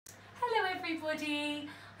everybody.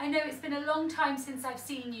 I know it's been a long time since I've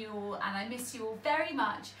seen you all and I miss you all very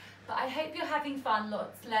much, but I hope you're having fun,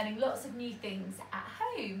 learning lots of new things at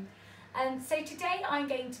home. So today I'm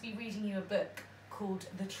going to be reading you a book called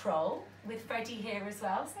The Troll, with Freddie here as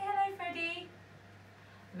well. Say hello, Freddie.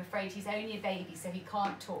 I'm afraid he's only a baby, so he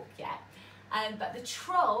can't talk yet. But The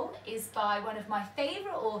Troll is by one of my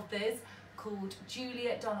favourite authors called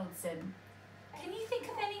Julia Donaldson. Can you think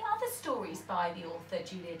of any other stories by the author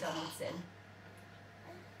Julia Donaldson?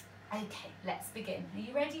 Okay, let's begin. Are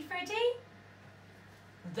you ready, Freddie?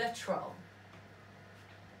 The Troll.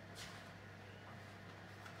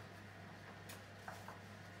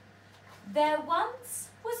 There once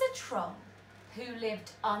was a troll who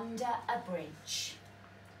lived under a bridge.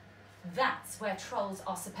 That's where trolls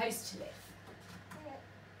are supposed to live.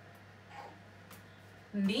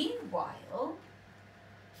 Meanwhile,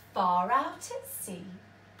 far out at sea,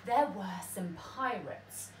 there were some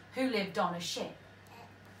pirates who lived on a ship.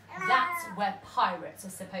 That's where pirates are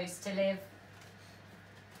supposed to live.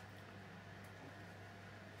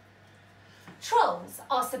 Trolls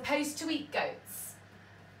are supposed to eat goats,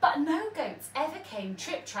 but no goats ever came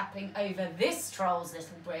trip-trapping over this troll's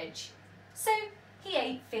little bridge, so he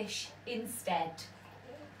ate fish instead.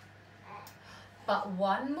 But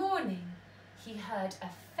one morning, he heard a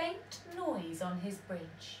faint noise on his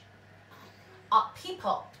bridge. Up he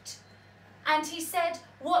popped, and he said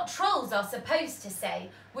what trolls are supposed to say,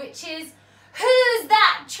 which is, "Who's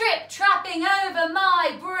that trip-trapping over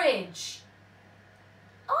my bridge?"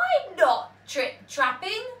 "I'm not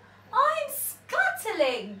trip-trapping, I'm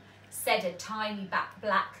scuttling," said a tiny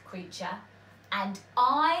black creature, "and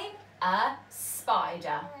I'm a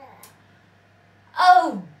spider."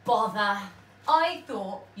 "Oh, bother, I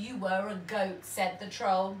thought you were a goat," said the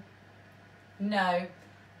troll. "No,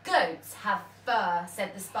 goats have fur,"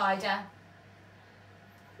 said the spider.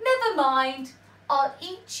 "Never mind, I'll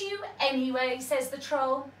eat you anyway," says the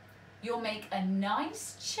troll. "You'll make a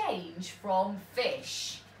nice change from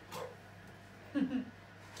fish."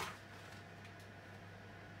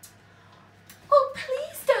 "Oh,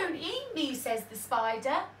 please don't eat me," says the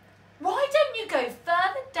spider. "Why don't you go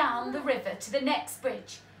further down the river to the next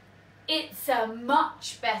bridge? It's a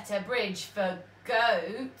much better bridge for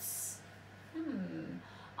goats."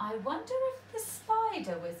 I wonder if the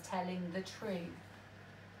spider was telling the truth.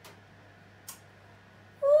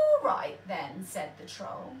 "All right then," said the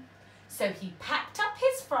troll. So he packed up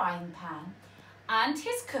his frying pan and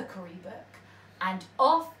his cookery book and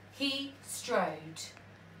off he strode.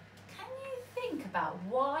 Can you think about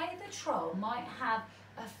why the troll might have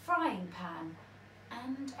a frying pan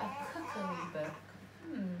and a cookery book?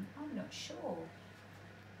 I'm not sure.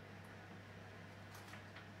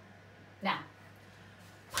 Now,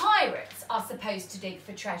 pirates are supposed to dig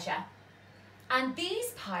for treasure, and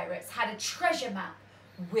these pirates had a treasure map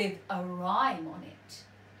with a rhyme on it.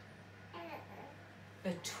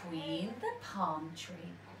 "Between the palm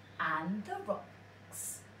tree and the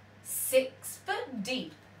rocks, 6 foot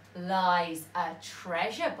deep lies a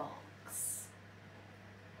treasure box."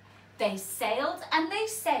 They sailed and they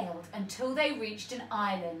sailed until they reached an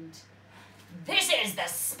island. "This is the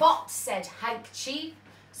spot," said Handkerchief.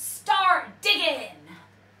 "Start digging."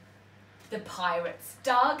 The pirates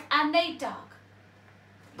dug and they dug,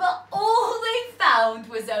 but all they found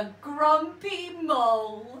was a grumpy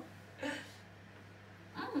mole.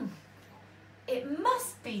 It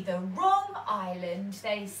must be the wrong island,"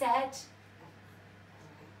 they said.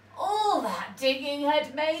 All that digging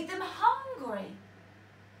had made them hungry.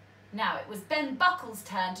 Now it was Ben Buckle's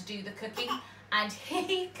turn to do the cooking, and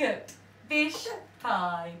he cooked fish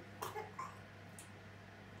pie.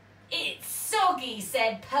 "It's soggy,"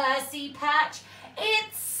 said Percy Patch.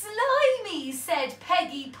 "It's slimy," said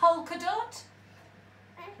Peggy Polka Dot.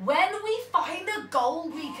 "When we find the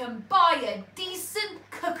gold, we can buy a decent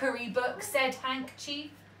cookery book," said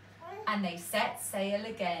Handkerchief. And they set sail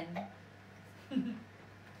again.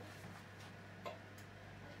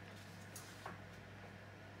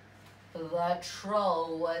 The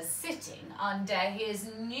troll was sitting under his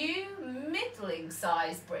new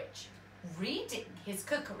middling-sized bridge, reading his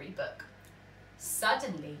cookery book.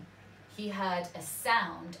 Suddenly, he heard a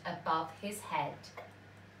sound above his head.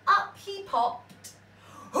 Up he popped.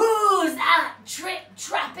 "Who's that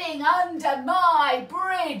trip-trapping under my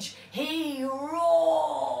bridge?" he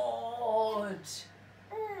roared.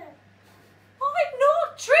 "I'm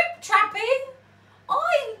not trip-trapping,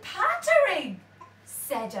 I'm pattering,"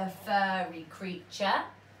 said a furry creature.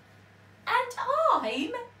 "And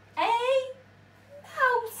I'm a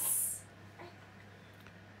mouse."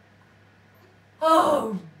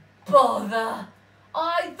 "Oh, bother,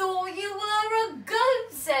 I thought you were a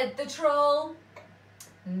goat, said the troll.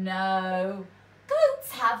 No,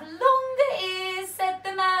 goats have longer ears, said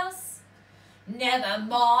the mouse. Never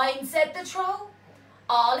mind, said the troll.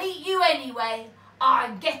 I'll eat you anyway.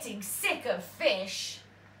 I'm getting sick of fish.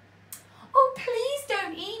 Oh, please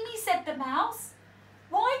don't eat me, said the mouse.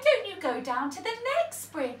 Why don't you go down to the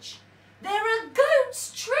next bridge? There are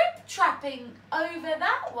goats trip-trapping over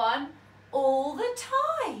that one all the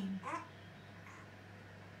time.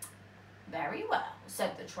 Very well,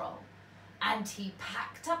 said the troll, and he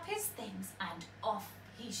packed up his things and off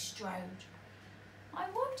he strode. I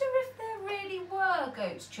wonder if there really were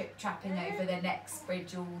goats trip-trapping over the next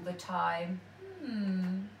bridge all the time.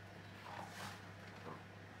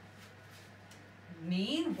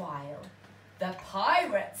 Meanwhile, the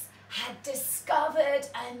pirates had discovered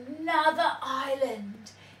another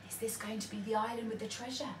island. Is this going to be the island with the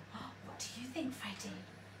treasure? What do you think, Freddie?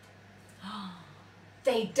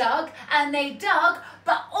 They dug and they dug,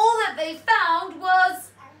 but all that they found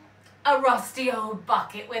was a rusty old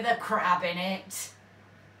bucket with a crab in it.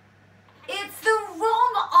 It's the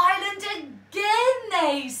wrong island again,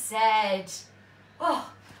 they said.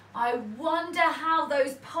 Oh, I wonder how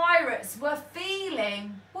those pirates were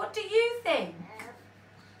feeling. What do you think?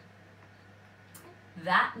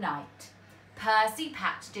 That night, Percy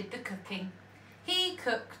Patch did the cooking. He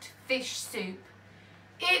cooked fish soup.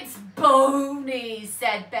 It's bony,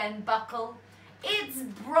 said Ben Buckle. It's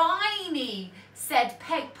briny, said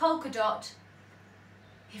Peg Polkadot.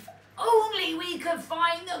 If only we could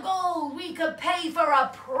find the gold, we could pay for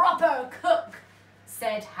a proper cook,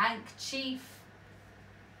 said Hank Chief.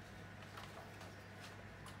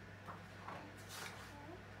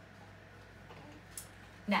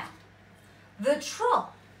 Now, the troll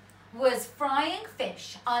was frying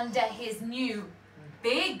fish under his new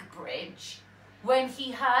big bridge when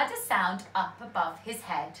he heard a sound up above his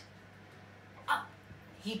head. Up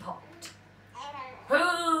he popped.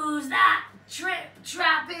 Who's that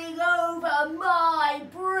trip-trapping over my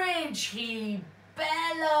bridge? He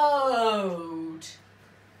bellowed.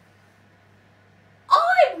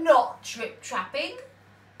 I'm not trip-trapping,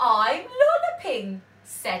 I'm lolloping,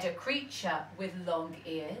 said a creature with long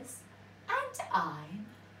ears. And I'm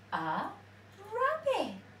a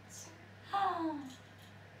rabbit.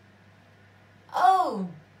 Oh,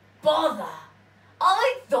 bother!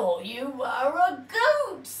 I thought you were a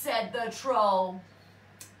goat, said the troll.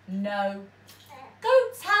 No,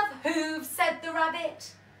 goats have hooves, said the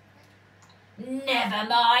rabbit. Never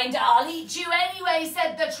mind, I'll eat you anyway,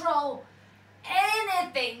 said the troll.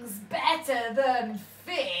 Anything's better than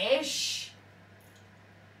fish.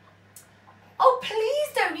 Oh,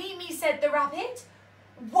 please don't eat me, said the rabbit.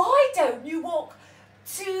 Why don't you walk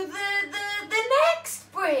to the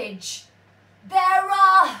next bridge? There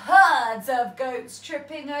are herds of goats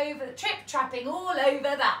trip-trapping all over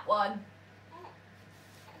that one.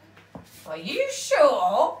 Are you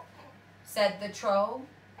sure? Said the troll.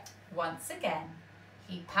 Once again,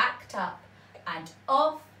 he packed up and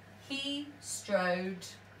off he strode.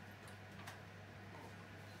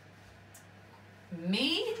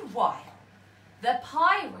 Meanwhile, the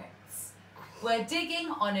pirates were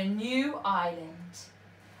digging on a new island.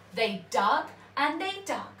 They dug and they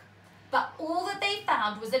dug, but all that they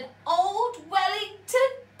found was an old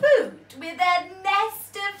Wellington boot with a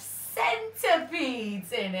nest of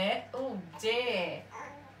centipedes in it. Oh dear.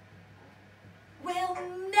 We'll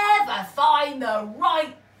never find the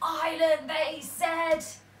right island, they said.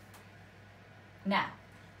 Now,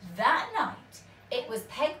 that night, it was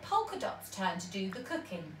Peg Polkadot's turn to do the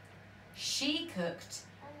cooking. She cooked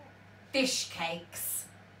fish cakes.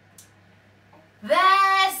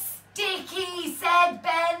 They're sticky, said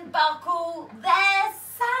Ben Buckle. They're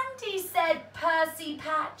sandy, said Percy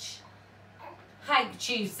Patch. Hank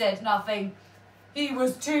Chief said nothing. He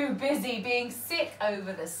was too busy being sick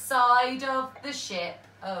over the side of the ship.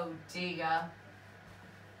 Oh dear.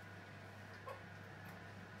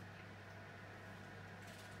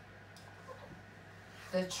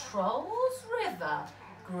 The Troll's River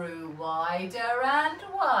grew wider and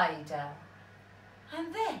wider.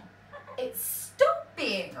 And then it stopped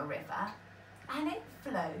being a river and it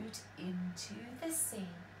flowed into the sea.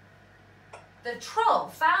 The Troll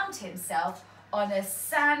found himself on a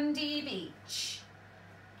sandy beach.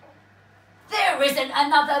 There isn't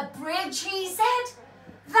another bridge, he said.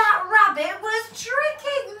 That rabbit was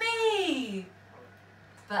tricking me.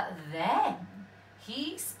 But then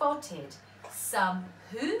he spotted some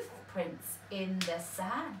hoof prints in the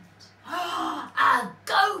sand. A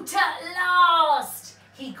goat at last,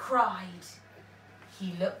 he cried.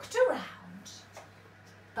 He looked around,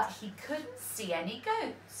 but he couldn't see any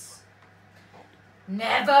goats.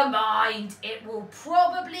 Never mind, it will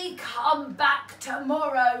probably come back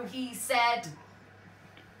tomorrow, he said.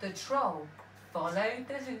 The troll followed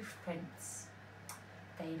the hoof prints.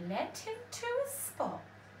 They led him to a spot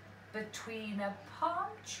between a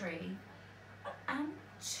palm tree and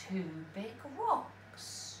two big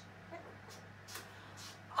rocks.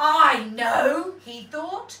 I know, he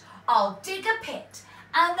thought. I'll dig a pit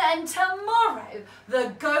and then tomorrow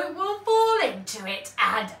the goat will fall into it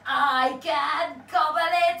and I can gobble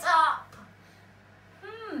it up.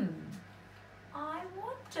 I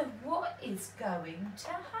wonder what is going to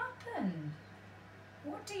happen.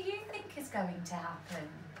 What do you think is going to happen?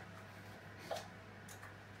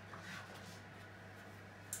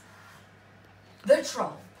 The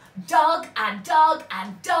troll dug and dug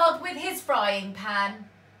and dug with his frying pan.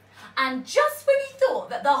 And just when he thought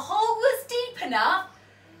that the hole was deep enough,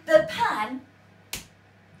 the pan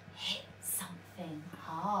hit something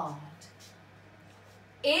hard.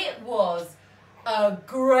 It was a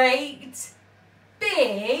great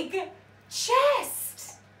big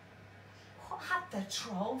chest. What had the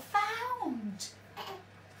troll found?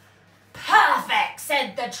 Perfect,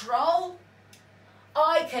 said the troll.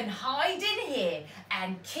 I can hide in here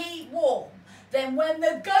and keep warm. Then when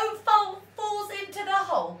the goat falls into the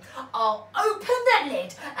hole, I'll open the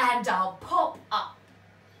lid and I'll pop up.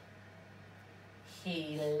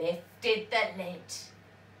 He lifted the lid.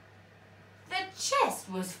 The chest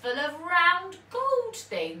was full of round gold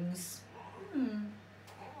things.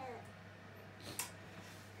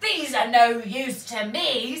 These are no use to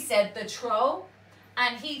me, said the troll,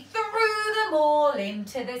 and he threw them all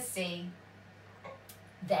into the sea.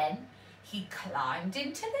 Then he climbed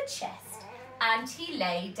into the chest and he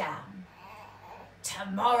lay down.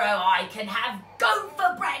 Tomorrow I can have goat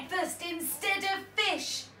for breakfast instead of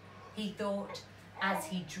fish, he thought as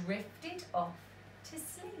he drifted off to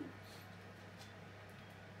sleep.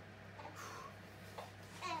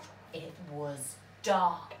 It was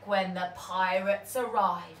dark when the pirates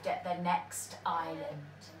arrived at the next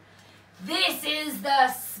island. This is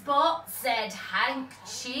the spot, said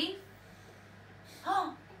Handkerchief.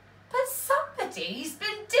 Oh, but somebody's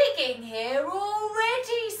been digging here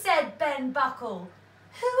already, said Ben Buckle,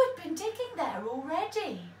 who had been digging there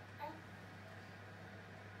already.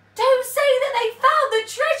 Don't say that they found the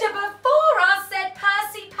treasure before us, said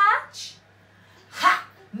Percy Patch. Ha!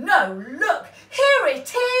 No, look, here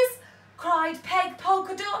it is, cried Peg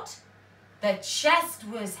Polkadot. The chest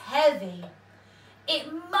was heavy.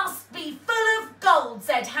 It must be full of gold,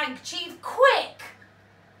 said Handkerchief. Quick!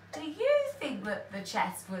 Do you think that the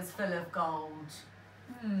chest was full of gold?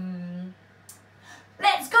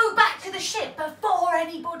 Let's go back to the ship before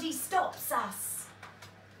anybody stops us.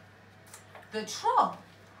 The troll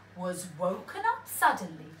was woken up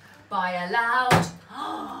suddenly by a loud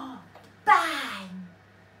bang.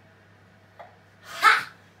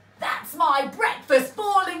 Ha! That's my breakfast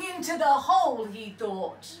falling into the hole, he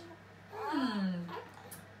thought.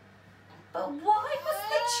 But why was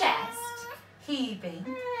the chest heaving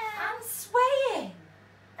and swaying?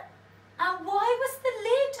 And why was the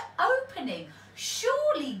lid opening?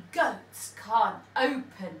 Surely goats can't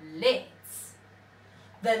open lids.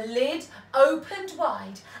 The lid opened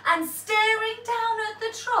wide and staring down at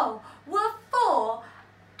the troll were 4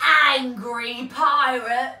 angry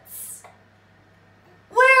pirates.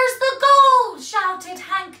 Where's the gold? Shouted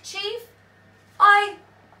Handkerchief. I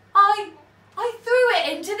threw it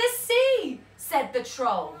into the sea, said the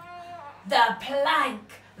troll. The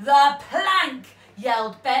plank,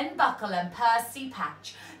 yelled Ben Buckle and Percy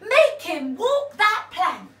Patch. Make him walk that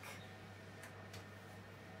plank.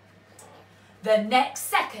 The next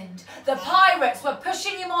second, the pirates were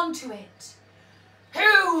pushing him onto it.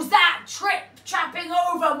 Who's that trip-trapping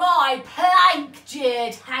over my plank?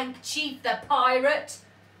 Jeered Handkerchief the pirate.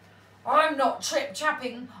 I'm not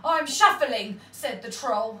trip-trapping, I'm shuffling, said the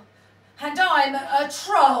troll. And I'm a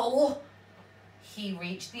troll. He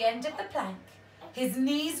reached the end of the plank. His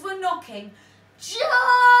knees were knocking. Jump!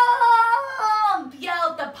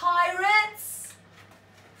 Yelled the pirates.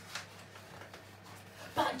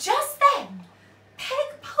 But just then,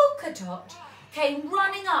 Peg Polkadot came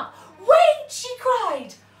running up. Wait, she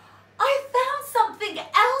cried. I found something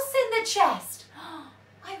else in the chest.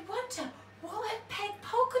 I wonder, what had Peg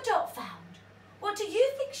Polkadot found? What do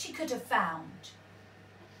you think she could have found?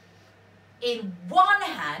 In one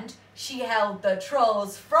hand, she held the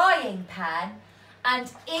troll's frying pan,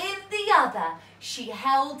 and in the other, she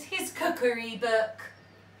held his cookery book.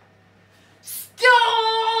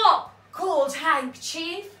 Stop! Called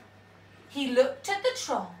Handkerchief. He looked at the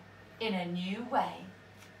troll in a new way.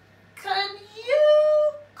 Can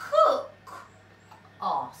you cook?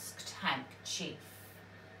 Asked Handkerchief.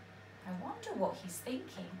 what he's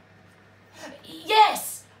thinking.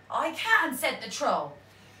 Yes, I can, said the troll.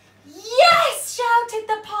 Yes, shouted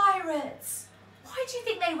the pirates. Why do you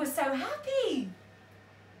think they were so happy?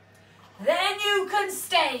 Then you can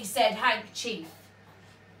stay, said Handkerchief.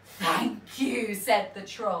 Thank you, said the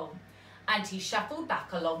troll, and he shuffled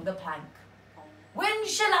back along the plank. When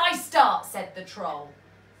shall I start, said the troll.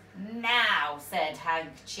 Now, said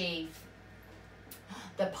Handkerchief.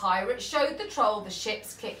 The pirate showed the troll the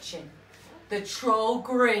ship's kitchen. The troll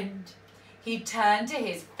grinned. He turned to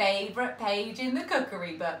his favourite page in the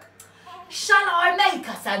cookery book. Shall I make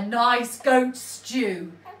us a nice goat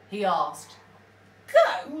stew? He asked.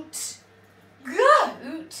 Goat?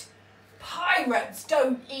 Goat? Pirates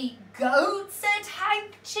don't eat goat, said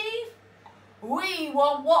Handkerchief. We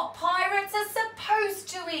want what pirates are supposed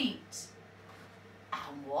to eat.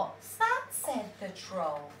 And what's that, said the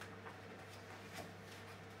troll.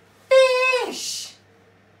 Fish,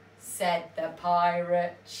 said the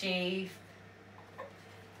pirate chief.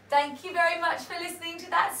 Thank you very much for listening to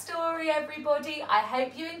that story, everybody. I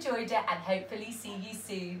hope you enjoyed it and hopefully see you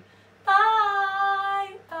soon. Bye.